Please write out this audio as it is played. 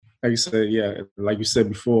Like you said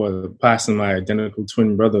before, passing my identical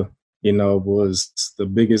twin brother, was the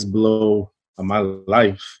biggest blow of my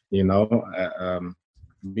life. Being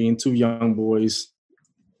two young boys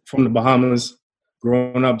from the Bahamas,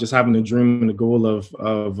 growing up, just having a dream and the goal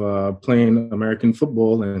of playing American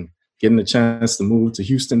football and getting the chance to move to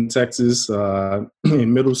Houston, Texas,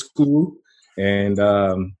 in middle school. And,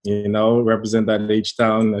 represent that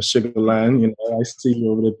H-Town, Sugar Land. I see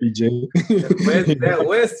you over there, PJ. That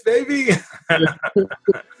West, baby.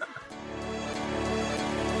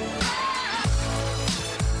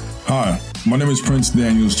 Hi, my name is Prince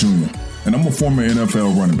Daniels Jr., and I'm a former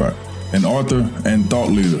NFL running back, an author and thought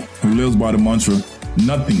leader who lives by the mantra,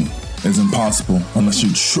 nothing is impossible unless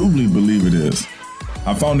you truly believe it is.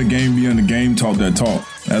 I found the Game Beyond the Game Talk That Talk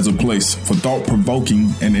as a place for thought-provoking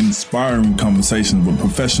and inspiring conversations with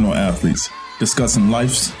professional athletes discussing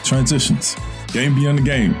life's transitions. Game Beyond the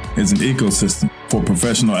Game is an ecosystem for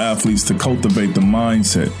professional athletes to cultivate the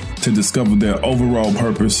mindset to discover their overall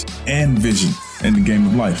purpose and vision in the game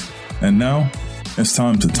of life. And now, it's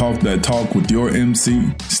time to talk that talk with your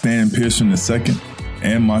MC, Stan Pearson II,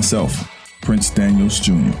 and myself, Prince Daniels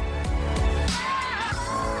Jr.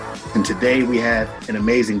 And today we have an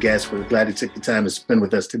amazing guest. We're glad he took the time to spend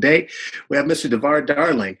with us today. We have Mr. Devard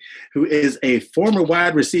Darling, who is a former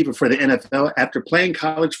wide receiver for the NFL after playing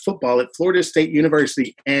college football at Florida State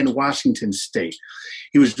University and Washington State.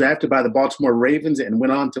 He was drafted by the Baltimore Ravens and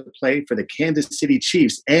went on to play for the Kansas City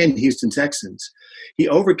Chiefs and Houston Texans. He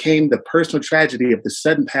overcame the personal tragedy of the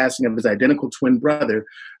sudden passing of his identical twin brother,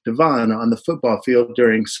 Devon, on the football field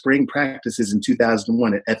during spring practices in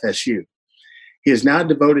 2001 at FSU. He has now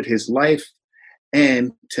devoted his life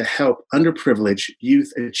and to help underprivileged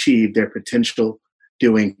youth achieve their potential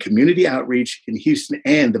doing community outreach in Houston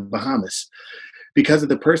and the Bahamas. Because of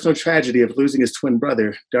the personal tragedy of losing his twin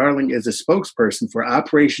brother, Darling is a spokesperson for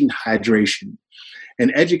Operation Dehydration, an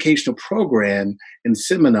educational program and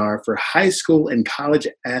seminar for high school and college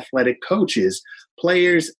athletic coaches,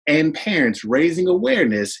 players, and parents, raising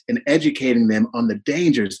awareness and educating them on the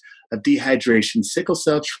dangers of dehydration, sickle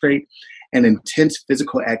cell trait, and intense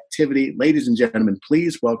physical activity. Ladies and gentlemen,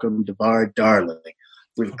 please welcome Devard Darling.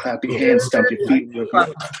 Really clap your hands, stomp your feet.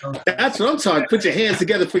 That's what I'm talking. Put your hands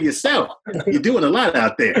together for yourself. You're doing a lot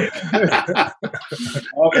out there.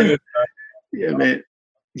 Yeah, man.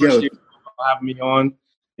 Yo, having me on.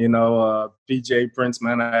 PJ Prince,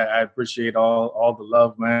 man. I appreciate all the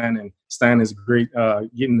love, man. And Stan, is great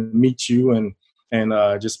getting to meet you and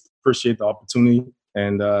just appreciate the opportunity.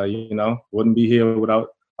 And wouldn't be here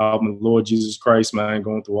without my Lord Jesus Christ, man,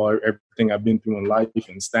 going through everything I've been through in life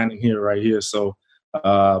and standing here right here. So,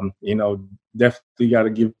 definitely got to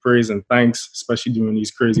give praise and thanks, especially during these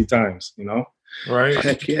crazy times, Right.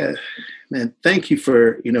 Heck yeah, man. Thank you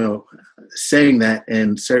for, saying that,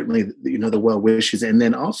 and certainly, the well wishes, and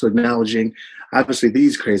then also acknowledging, obviously,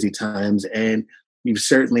 these crazy times. And you've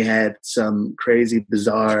certainly had some crazy,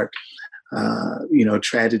 bizarre,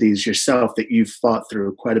 tragedies yourself that you've fought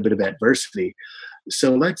through quite a bit of adversity.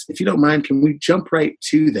 So if you don't mind, can we jump right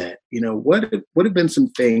to that? What have been some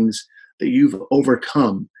things that you've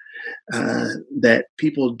overcome that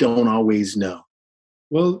people don't always know?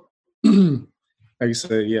 Well, like you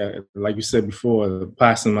said before,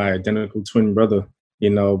 passing my identical twin brother,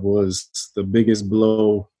 was the biggest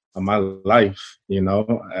blow of my life. Being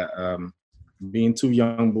two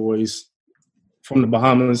young boys from the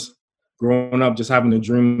Bahamas, growing up, just having a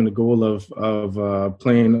dream and the goal of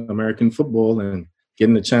playing American football and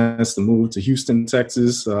getting the chance to move to Houston,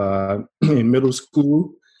 Texas, in middle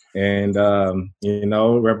school, and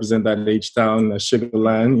represent that H-Town, Sugar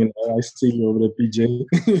Land. I see you over there, PJ.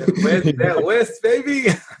 That West, baby.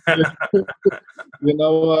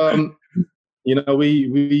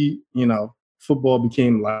 We football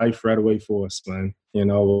became life right away for us, man.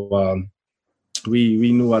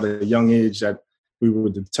 We knew at a young age that we were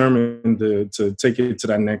determined to take it to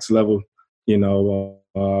that next level.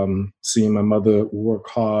 Seeing my mother work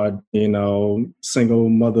hard, single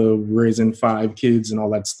mother raising 5 kids and all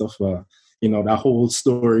that stuff, that whole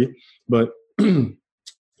story. But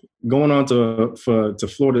going on to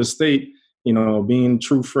Florida State, being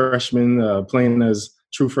true freshman, playing as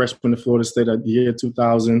true freshman at Florida State at the year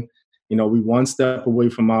 2000, we one step away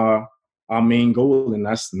from our main goal, and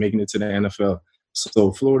that's making it to the NFL.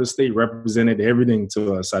 So Florida State represented everything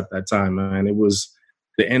to us at that time, man. It was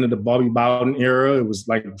the end of the Bobby Bowden era. It was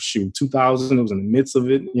like, 2000. It was in the midst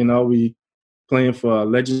of it. We playing for a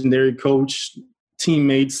legendary coach,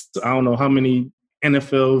 teammates. I don't know how many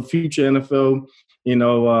future NFL,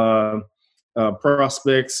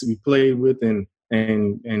 prospects we played with. And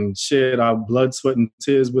and shared our blood, sweat, and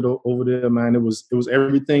tears with over there, man. It was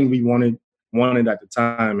everything we wanted at the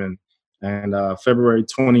time. And February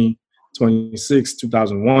 26,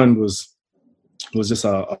 2001 was just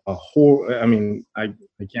a horror. I mean, I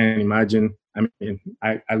can't imagine. I mean,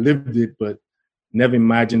 I lived it, but never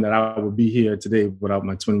imagined that I would be here today without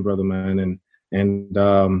my twin brother, man. And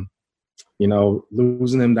you know,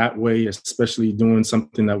 losing him that way, especially doing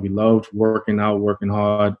something that we loved, working out, working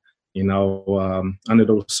hard, you know, under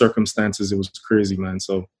those circumstances, it was crazy, man.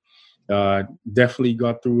 So definitely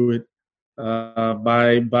got through it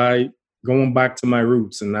by going back to my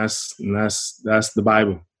roots, and that's the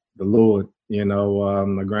Bible, the Lord. You know,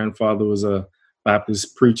 my grandfather was a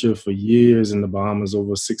Baptist preacher for years in the Bahamas,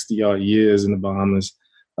 over 60-odd years in the Bahamas.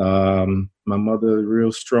 My mother, a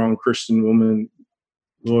real strong Christian woman,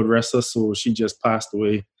 Lord rest her soul, she just passed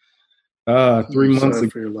away 3 months ago.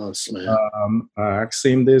 For your loss, man.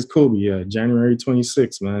 Same day as Kobe, January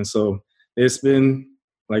 26th, man. So it's been,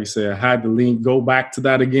 like I said, I had to go back to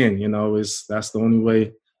that again. You know, that's the only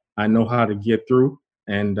way I know how to get through.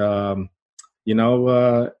 And, you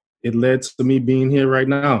know, it led to me being here right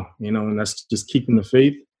now, you know, and that's just keeping the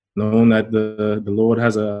faith, knowing that the Lord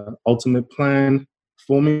has an ultimate plan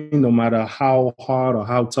for me, no matter how hard or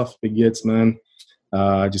how tough it gets, man.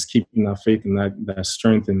 Just keeping that faith and that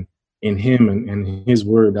strength in him and his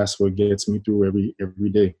word. That's what gets me through every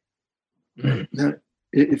day. Now,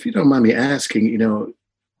 if you don't mind me asking, you know,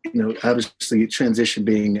 obviously transition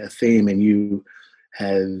being a theme, and you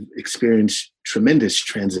have experienced tremendous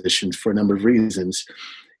transitions for a number of reasons.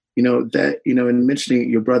 You know, that, you know, in mentioning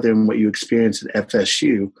your brother and what you experienced at FSU,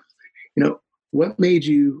 you know, what made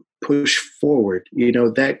you push forward? You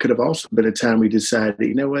know, that could have also been a time we decided,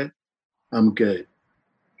 you know what, I'm good.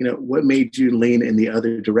 You know, what made you lean in the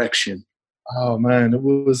other direction? Oh man, it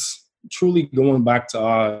was truly going back to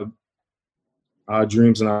our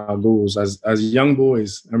dreams and our goals as young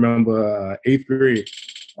boys. I remember 8th grade,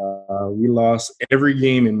 we lost every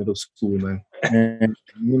game in middle school, man. And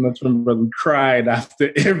me and my twin brother, we cried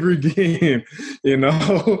after every game, you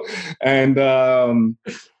know. And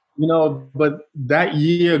you know, but that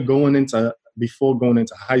year before going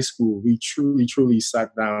into high school, we truly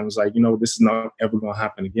sat down. It was like, you know, this is not ever going to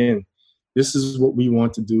happen again. This is what we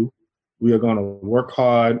want to do. We are going to work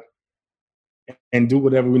hard and do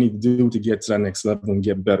whatever we need to do to get to that next level and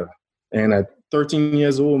get better. And at 13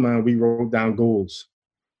 years old, man, we wrote down goals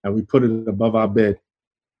and we put it above our bed.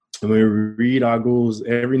 And we read our goals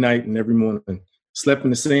every night and every morning. Slept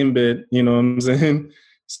in the same bed, you know what I'm saying?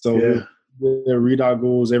 So we read our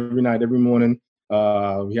goals every night, every morning.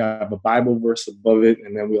 We have a Bible verse above it,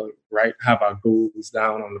 and then we'll have our goals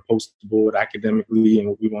down on the poster board academically and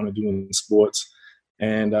what we want to do in sports.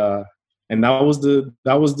 And that was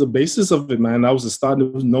the basis of it, man. That was the start.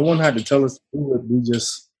 No one had to tell us to do it.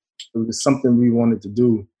 It was something we wanted to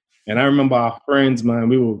do. And I remember our friends,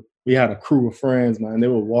 man. We had a crew of friends, man. They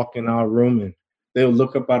would walk in our room and they would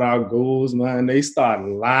look up at our goals, man. They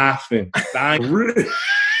started laughing, dying.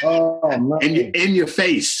 Oh, man. In your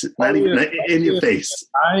face, not even in your face.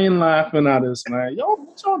 I ain't laughing at us, man. Yo,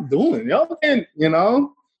 what y'all doing? Y'all can't, you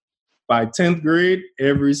know. By 10th grade,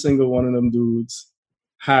 every single one of them dudes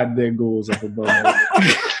had their goals up above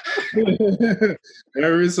their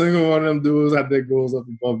every single one of them dudes had their goals up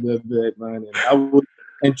above their bed, man.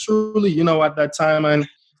 And truly, you know, at that time, man,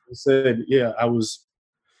 I said, yeah, I was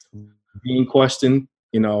being questioned.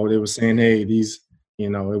 You know, they were saying, hey, these, you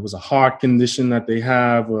know, it was a heart condition that they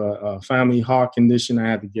have, a family heart condition. I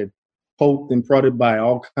had to get poked and prodded by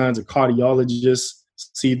all kinds of cardiologists,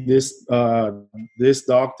 see this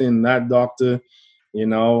doctor and that doctor. You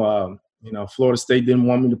know, Florida State didn't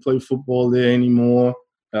want me to play football there anymore.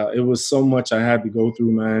 It was so much I had to go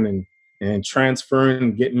through, man, and transferring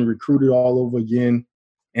and getting recruited all over again,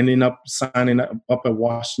 ending up signing up at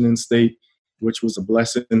Washington State, which was a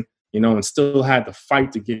blessing. You know, and still had to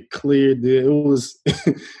fight to get cleared. It was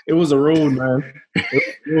a road, man.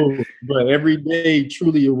 But every day,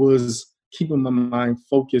 truly, it was keeping my mind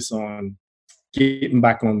focused on getting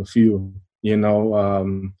back on the field, you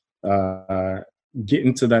know,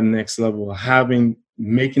 getting to that next level,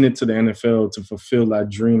 making it to the NFL to fulfill that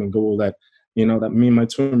dream and goal that, you know, that me and my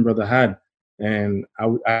twin brother had. And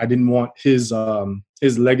I didn't want his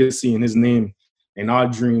legacy and his name and our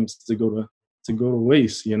dreams to go to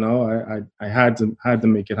waste. You know, I had to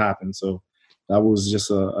make it happen. So that was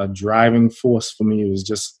just a driving force for me. It was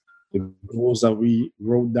just the goals that we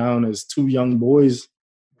wrote down as two young boys,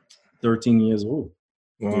 13 years old.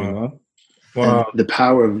 Wow. You know? Wow. And the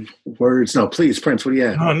power of words. No, please, Prince, what do you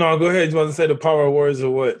have? No, go ahead. You want to say the power of words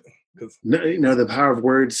or what? No, the power of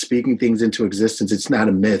words, speaking things into existence. It's not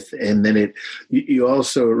a myth. And then you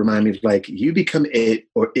also remind me of like, you become it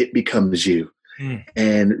or it becomes you.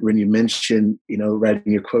 And when you mention,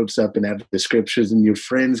 writing your quotes up and have the scriptures and your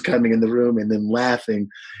friends coming in the room and then laughing,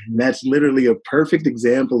 that's literally a perfect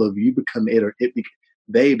example of you become it or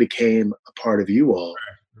they became a part of you all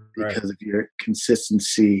because of your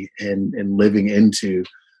consistency and living into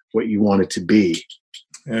what you want it to be.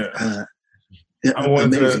 Yeah. I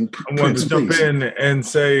wanted to jump in and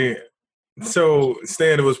say, so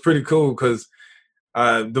Stan, it was pretty cool because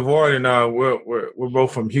Devard and I, we're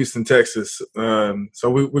both from Houston, Texas. So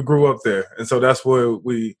we grew up there, and so that's where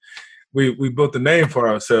we built the name for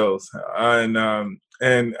ourselves. And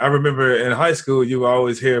I remember in high school, you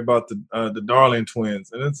always hear about the Darling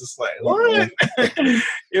twins, and it's just like what,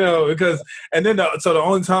 because and then the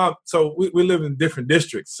only time, so we live in different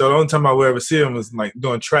districts, so the only time I would ever see them was like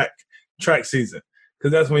doing track season,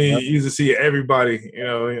 because that's when you used to see everybody,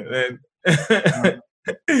 and.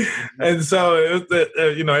 And so it was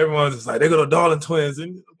everyone's just like, they go to Darling twins,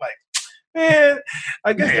 and like, man,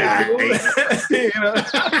 I guess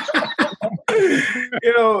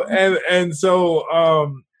and so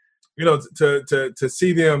to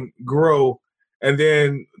see them grow, and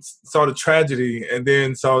then saw the tragedy, and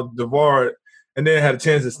then saw Devard, and then had a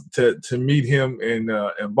chance to meet him in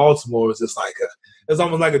Baltimore. It's just like it's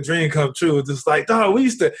almost like a dream come true. It's just like, dog, they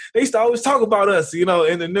used to always talk about us, in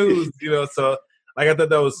the news, so. Like, I thought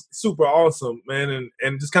that was super awesome, man, and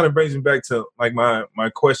it just kind of brings me back to like my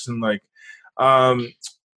question, like how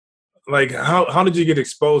did you get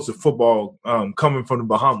exposed to football coming from the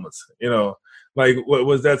Bahamas? Like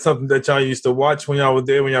was that something that y'all used to watch when y'all were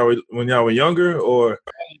there when y'all were younger, or?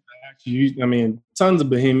 Tons of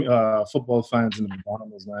football fans in the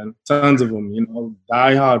Bahamas, man. Tons of them,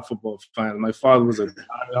 diehard football fans. My father was a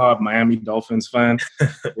diehard Miami Dolphins fan,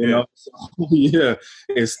 So, yeah,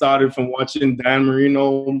 it started from watching Dan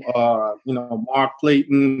Marino, Mark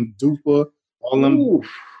Clayton, Duper, all them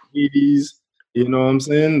 80s. You know what I'm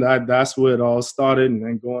saying? That's where it all started, and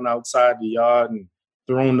then going outside the yard and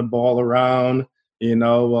throwing the ball around,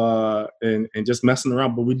 and just messing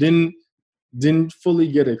around. But we didn't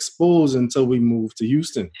fully get exposed until we moved to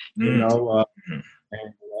Houston. And I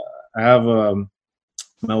have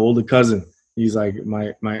my older cousin. He's like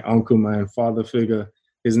my uncle, my father figure.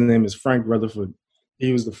 His name is Frank Rutherford.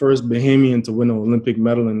 He was the first Bahamian to win an Olympic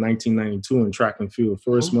medal in 1992 in track and field.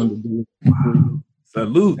 First one to do it.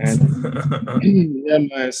 Salute. Yeah,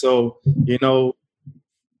 man. So,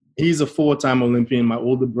 he's a 4-time Olympian. My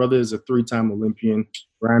older brother is a 3-time Olympian.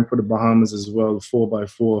 Ran for the Bahamas as well,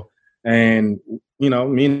 4x4. And,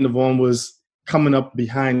 me and Devon was coming up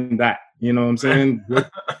behind that, you know what I'm saying?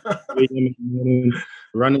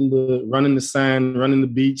 running the sand, running the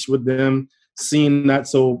beach with them, seeing that.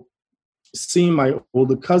 So seeing my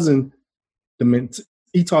older cousin,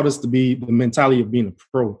 he taught us to be the mentality of being a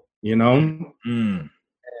pro, And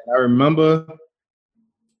I remember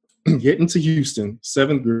getting to Houston,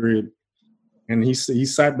 7th grade, and he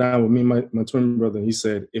sat down with me and my twin brother. He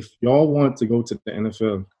said, if y'all want to go to the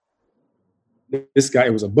NFL, this guy,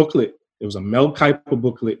 it was a booklet. It was a Mel Kiper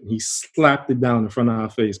booklet. He slapped it down in front of our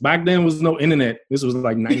face. Back then, was no internet. This was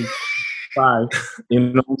like 95. You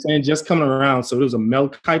know what I'm saying? Just coming around. So it was a Mel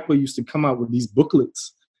Kiper used to come out with these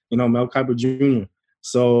booklets, Mel Kiper Jr.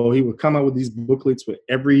 So he would come out with these booklets with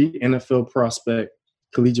every NFL prospect,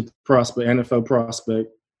 collegiate prospect, NFL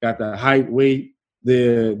prospect, got the height, weight,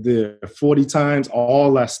 the 40 times,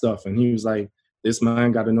 all that stuff. And he was like, this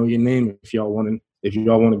man got to know your name if y'all want to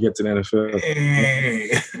get to the NFL.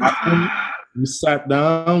 We sat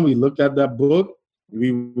down, we looked at that book,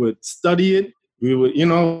 we would study it, we would,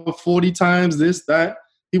 40 times this, that.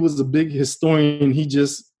 He was a big historian. He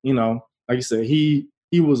just, like you said, he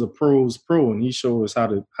was a pro's pro, and he showed us how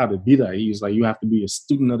to be that. He was like, you have to be a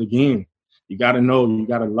student of the game. You got to know, you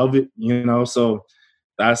got to love it, So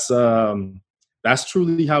that's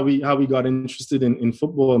truly how we got interested in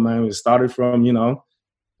football, man. It started from,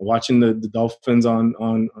 watching the Dolphins on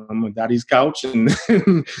my daddy's couch and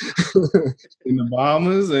in the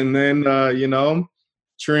Bahamas, and then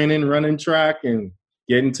training, running track, and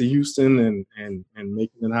getting to Houston and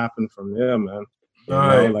making it happen from there, man.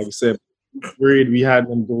 Like I said, we had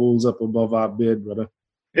them goals up above our bed, brother.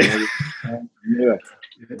 Yeah.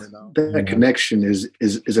 That connection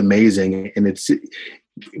is amazing, and it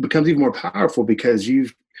becomes even more powerful because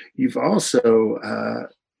you've also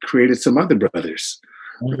created some other brothers.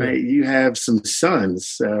 Right, you have some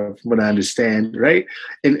sons, from what I understand, right?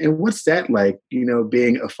 And what's that like?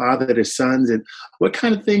 Being a father to sons, and what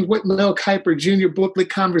kind of things? What Mel Kiper Jr. booklet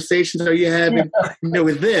conversations are you having,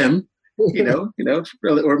 with them?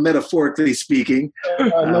 really, or metaphorically speaking.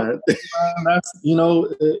 That's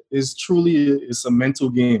it's truly it's a mental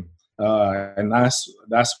game, and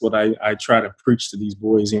that's what I try to preach to these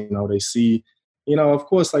boys. They see, of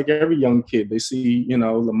course, like every young kid, they see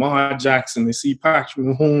Lamar Jackson, they see Patrick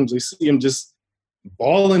Mahomes, they see him just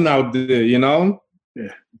balling out there.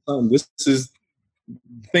 Yeah. This is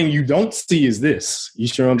the thing you don't see is this. You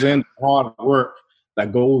sure what I'm saying? Hard work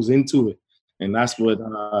that goes into it, and that's what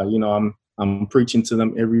I'm preaching to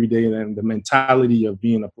them every day. And the mentality of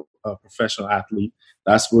being a professional athlete.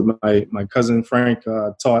 That's what my cousin Frank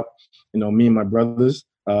taught. Me and my brothers,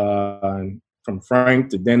 from Frank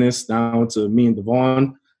to Dennis down to me and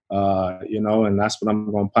Devon. And that's what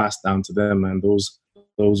I'm going to pass down to them. And those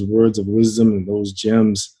words of wisdom and those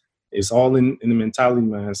gems, it's all in the mentality,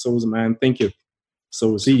 man. So is a man thinketh.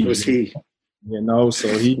 So is he. So he,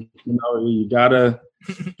 you gotta,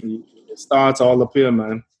 it starts all up here,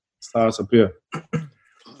 man. It starts up here.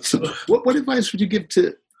 So what advice would you give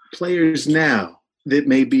to players now that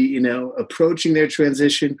may be, approaching their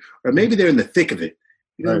transition, or maybe they're in the thick of it?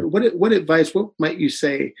 Right. What advice, what might you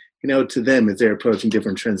say, to them as they're approaching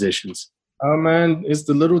different transitions? Man, it's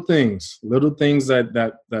the little things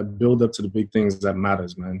that build up to the big things that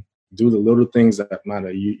matters, man. Do the little things that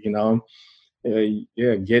matter.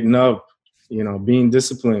 Getting up, being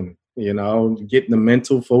disciplined, getting the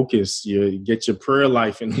mental focus, you get your prayer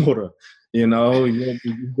life in order, you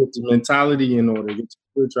get your mentality in order, get your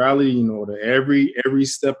spirituality in order, every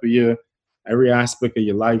step of every aspect of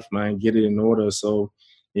your life, man, get it in order. So,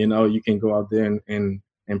 you can go out there and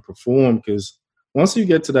perform, because once you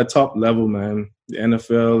get to that top level, man, the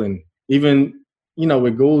NFL, and even,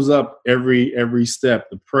 it goes up every step,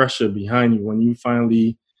 the pressure behind you when you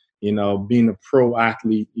finally, being a pro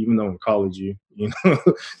athlete, even though in college you're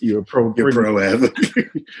a pro. You're pro athlete,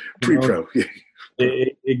 pre-pro.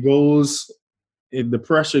 It goes. The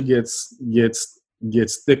pressure gets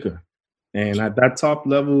thicker, and at that top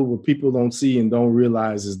level, what people don't see and don't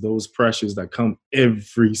realize is those pressures that come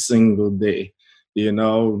every single day.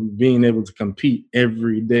 Being able to compete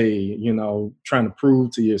every day. Trying to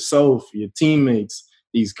prove to yourself, your teammates,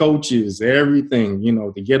 these coaches, everything.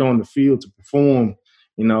 To get on the field to perform.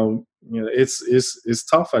 It's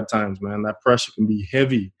tough at times, man. That pressure can be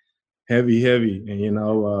heavy,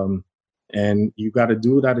 and and you got to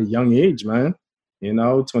do it at a young age, man.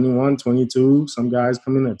 21, 22. Some guys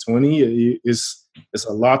come in at 20. It's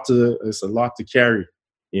a lot to carry.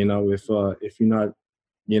 If you're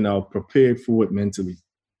not prepared for it mentally.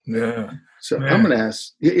 Yeah. So man. I'm going to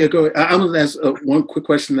ask. Yeah, go ahead. I'm going to ask one quick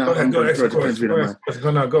question now.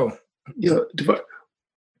 Go.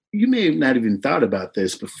 You may have not even thought about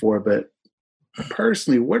this before, but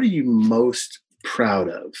personally, what are you most proud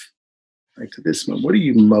of? Like, to this moment, what are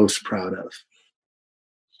you most proud of?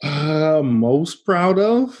 Most proud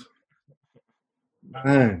of?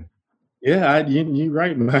 Man. Yeah, you're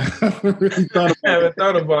right, man. I haven't really thought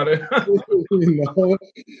about it.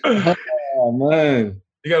 Oh, man.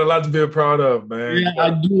 You got a lot to be proud of, man. Yeah, I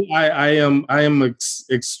do. I am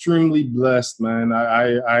extremely blessed, man.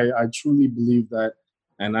 I truly believe that.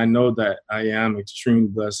 And I know that I am extremely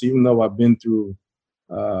blessed, even though I've been through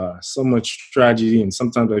so much tragedy, and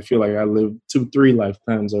sometimes I feel like I lived 2-3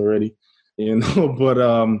 lifetimes already, But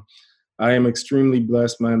I am extremely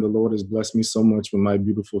blessed, man. The Lord has blessed me so much with my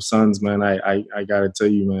beautiful sons, man. I gotta tell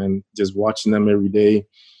you, man, just watching them every day,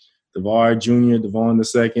 Devard Jr., Devon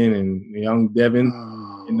II, and young Devin,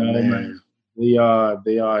 man, they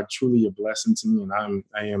are truly a blessing to me, and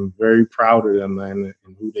I am very proud of them, man,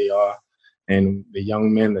 and who they are, and the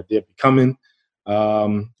young men that they're becoming,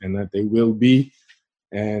 and that they will be.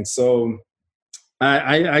 And so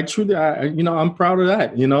I truly, I'm proud of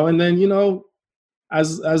that, and then,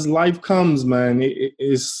 as life comes, man,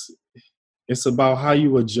 it's about how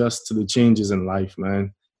you adjust to the changes in life,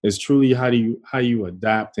 man. It's truly how you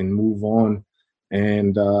adapt and move on.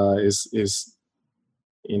 And it's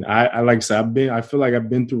I like I said, I feel like I've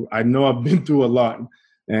been through a lot,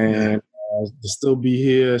 and to still be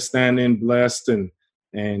here, standing blessed and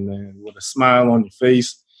with a smile on your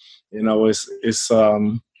face, it's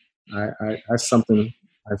that's something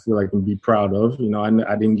I feel like I can be proud of.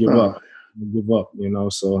 I didn't give up.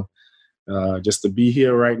 So just to be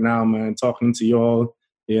here right now, man, talking to y'all,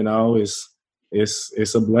 it's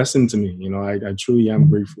a blessing to me. I truly am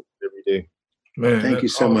grateful every day. Man, thank you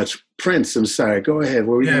so much. Prince, I'm sorry. Go ahead.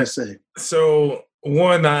 What were you going to say? So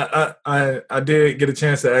one, I did get a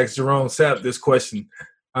chance to ask Jerome Sapp this question.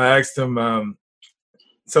 I asked him,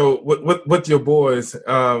 so with your boys,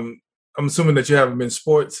 I'm assuming that you haven't been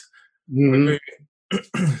sports.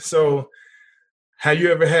 Mm-hmm. So have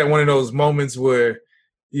you ever had one of those moments where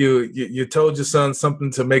you told your son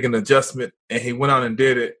something to make an adjustment, and he went out and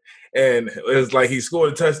did it. And it was like he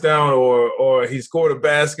scored a touchdown or he scored a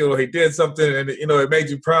basket or he did something and, it made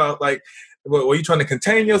you proud. Like, were you trying to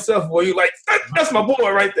contain yourself? Or were you like, that's my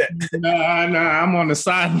boy right there? Nah, I'm on the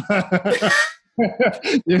sideline. I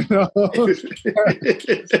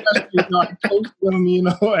coach them,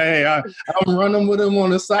 hey, I'm running with him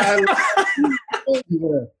on the sideline.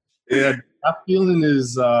 Yeah, that feeling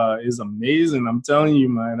is amazing. I'm telling you,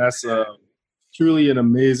 man, that's truly an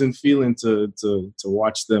amazing feeling to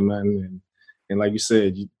watch them, man. And like you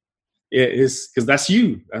said, it's because that's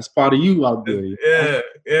you. That's part of you out there.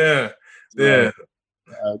 Yeah.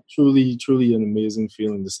 Truly an amazing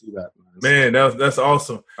feeling to see that, man. That's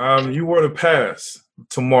awesome. You were to pass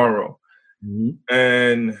tomorrow,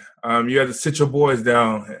 and you had to sit your boys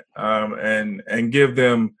down and give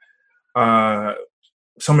them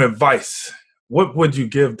some advice. What would you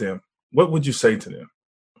give them? What would you say to them?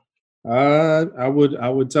 I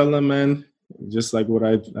would tell them, man, just like what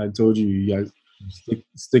I told you. You guys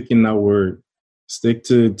stick in that word. Stick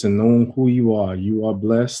to knowing who you are. You are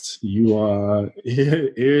blessed. You are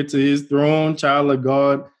heir to His throne, child of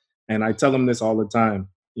God. And I tell them this all the time.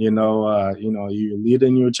 You're a leader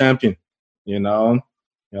and you're a champion. Y'all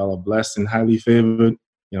are blessed and highly favored.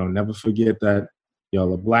 Never forget that.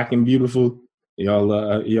 Y'all are black and beautiful.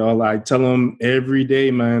 Y'all. I tell them every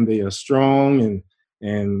day, man. They are strong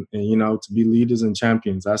and to be leaders and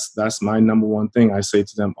champions. That's my number one thing I say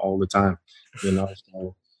to them all the time. So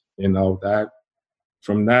that.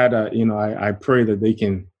 From that, I pray that they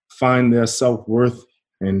can find their self-worth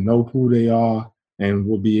and know who they are and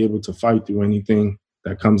will be able to fight through anything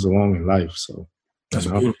that comes along in life. So that's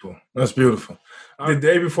beautiful. That's beautiful. The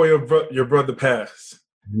day before your brother passed,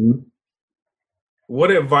 what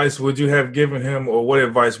advice would you have given him, or what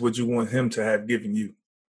advice would you want him to have given you?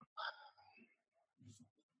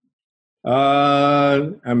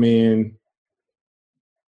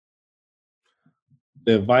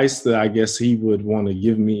 The advice that I guess he would want to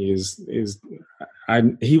give me is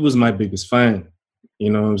he was my biggest fan. You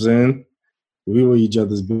know what I'm saying? We were each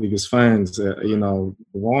other's biggest fans.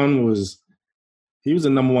 Ron was the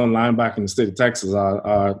number one linebacker in the state of Texas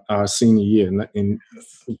our senior year in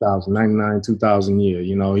 1999, 2000 year.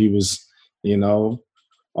 He was,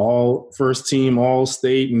 all first team, all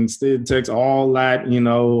state and state of Texas, all that,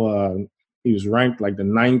 he was ranked like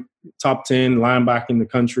the top 10 linebacker in the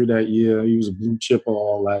country that year. He was a blue chipper,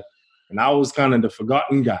 all that. And I was kind of the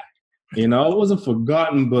forgotten guy. I wasn't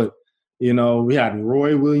forgotten, but, we had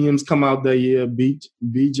Roy Williams come out that year,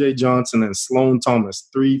 B.J. Johnson, and Sloan Thomas.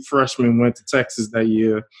 3 freshmen went to Texas that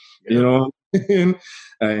year,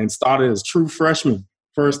 and started as true freshmen.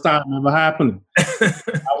 First time ever happening.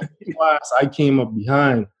 I came up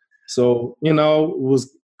behind. So,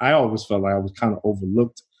 I always felt like I was kind of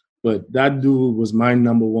overlooked. But that dude was my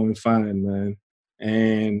number one fan, man.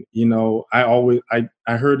 And,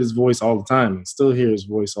 I heard his voice all the time and still hear his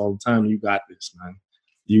voice all the time. You got this, man.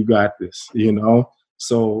 You got this,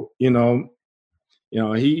 So,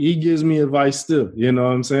 he gives me advice still, you know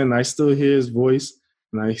what I'm saying? I still hear his voice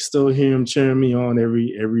and I still hear him cheering me on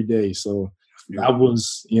every day. So that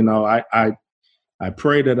was, I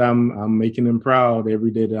pray that I'm making him proud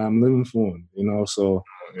every day that I'm living for him, so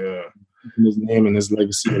keeping his name and his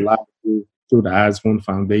legacy alive through the As One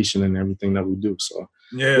Foundation and everything that we do. So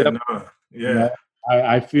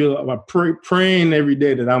I feel I'm praying every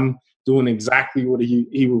day that I'm doing exactly what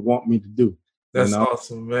he would want me to do. That's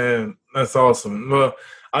awesome, man. That's awesome. Well,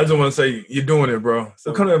 I just want to say you're doing it, bro. So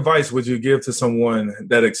what kind of advice would you give to someone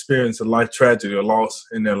that experienced a life tragedy or loss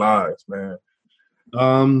in their lives, man?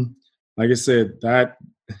 Like I said, that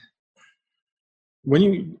when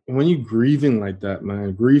you grieving like that,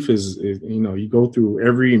 man, grief is you go through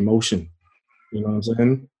every emotion. You know what I'm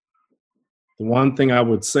saying? The one thing I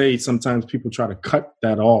would say, sometimes people try to cut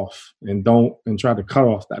that off and try to cut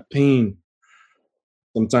off that pain.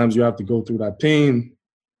 Sometimes you have to go through that pain,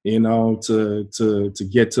 to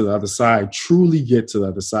get to the other side, truly get to the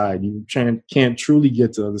other side. You can't truly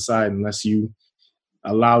get to the other side unless you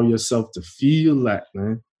allow yourself to feel that,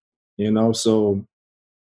 man. So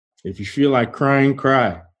if you feel like crying,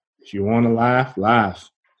 cry. If you want to laugh, laugh.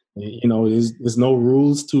 There's no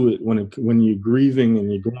rules to it when you're grieving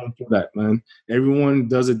and you're going through that, man. Everyone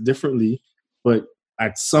does it differently, but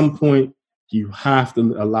at some point you have to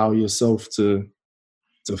allow yourself to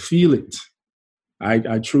feel it.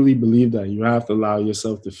 I truly believe that you have to allow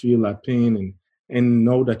yourself to feel that pain and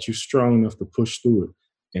know that you're strong enough to push through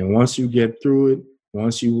it. And once you get through it,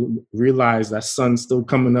 once you realize that sun's still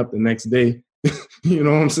coming up the next day, you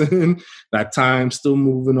know what I'm saying? That time's still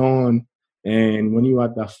moving on. And when you're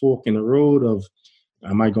at that fork in the road of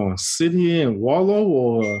am I going to sit here and wallow,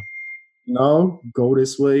 or go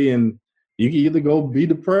this way? And you can either go be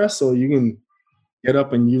depressed, or you can get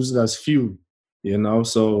up and use it as fuel.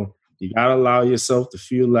 So you gotta allow yourself to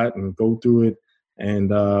feel that and go through it,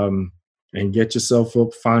 and get yourself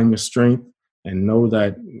up, find your strength, and know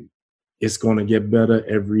that it's going to get better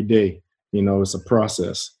every day. It's a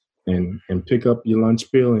process, and pick up your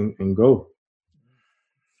lunch pill and go.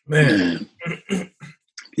 Man.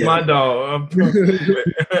 Yeah. My dog.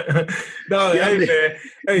 Dog, hey, man.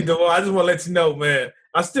 Hey, Devard, I just want to let you know, man.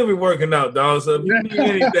 I still be working out, dog. So if you need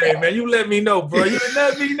anything, man, you let me know, bro. You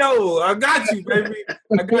let me know. I got you, baby.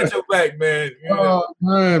 I got your back, man. Oh,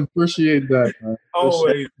 man. Appreciate that, man.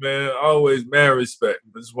 Always, man. Always, man. Respect.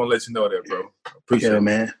 I just want to let you know that, bro. Appreciate it,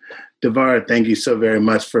 man. Devard, thank you so very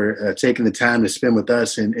much for taking the time to spend with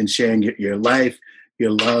us and sharing your life,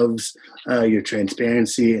 your loves, your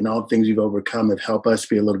transparency, and all the things you've overcome have helped us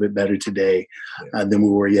be a little bit better today than we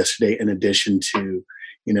were yesterday, in addition to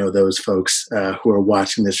those folks who are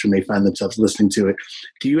watching this or may find themselves listening to it.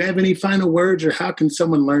 Do you have any final words, or how can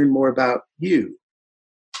someone learn more about you?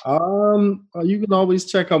 You can always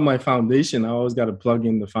check out my foundation. I always got to plug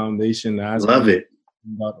in the foundation. Love it.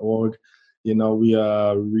 .org. We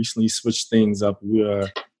recently switched things up. We are,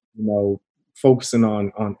 focusing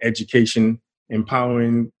on education,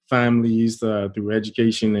 empowering families through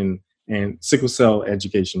education and sickle cell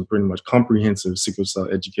education, pretty much comprehensive sickle cell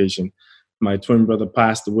education. My twin brother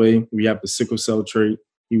passed away. We have the sickle cell trait.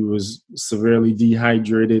 He was severely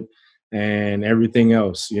dehydrated and everything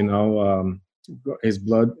else, his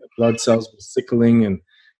blood cells were sickling,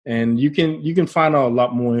 and you can find out a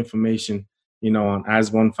lot more information, on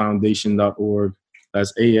asonefoundation.org.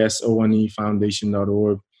 That's ASONE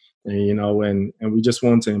foundation.org. And we just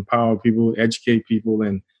want to empower people, educate people,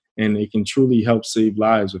 and it can truly help save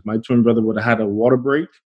lives. If my twin brother would have had a water break,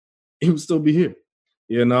 he would still be here.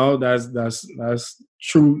 That's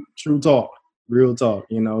true talk, real talk,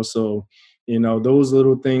 So, those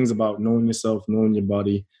little things about knowing yourself, knowing your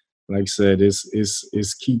body, like I said,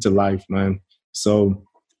 is key to life, man. So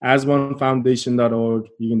asonefoundation.org,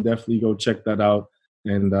 you can definitely go check that out.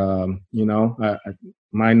 And,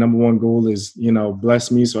 my number one goal is,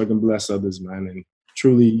 bless me so I can bless others, man. And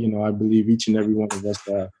truly, I believe each and every one of us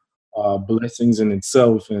are blessings in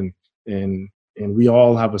itself. And we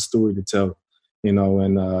all have a story to tell,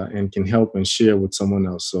 and can help and share with someone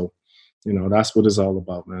else. So, that's what it's all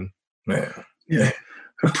about, man. Man. Yeah.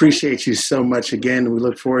 Appreciate you so much again. We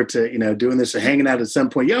look forward to, doing this or hanging out at some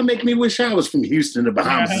point. Y'all make me wish I was from Houston to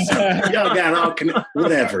Bahamas or something. Y'all got all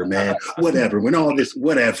whatever, man. Whatever. When all this,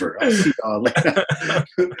 whatever. I'll see y'all later.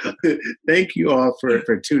 Thank you all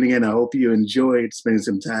for tuning in. I hope you enjoyed spending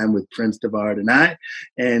some time with Prince Devard and I,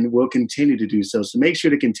 and we'll continue to do so. So make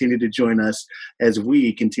sure to continue to join us as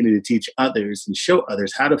we continue to teach others and show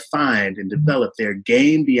others how to find and develop their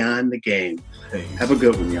game beyond the game. Have a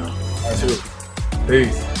good one, y'all.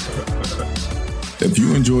 Peace. If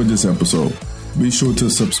you enjoyed this episode, be sure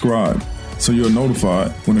to subscribe so you're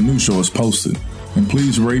notified when a new show is posted. And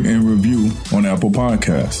please rate and review on Apple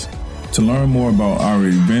Podcasts. To learn more about our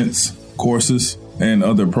events, courses, and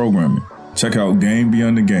other programming, check out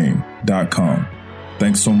GameBeyondTheGame.com.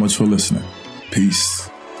 Thanks so much for listening.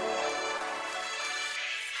 Peace.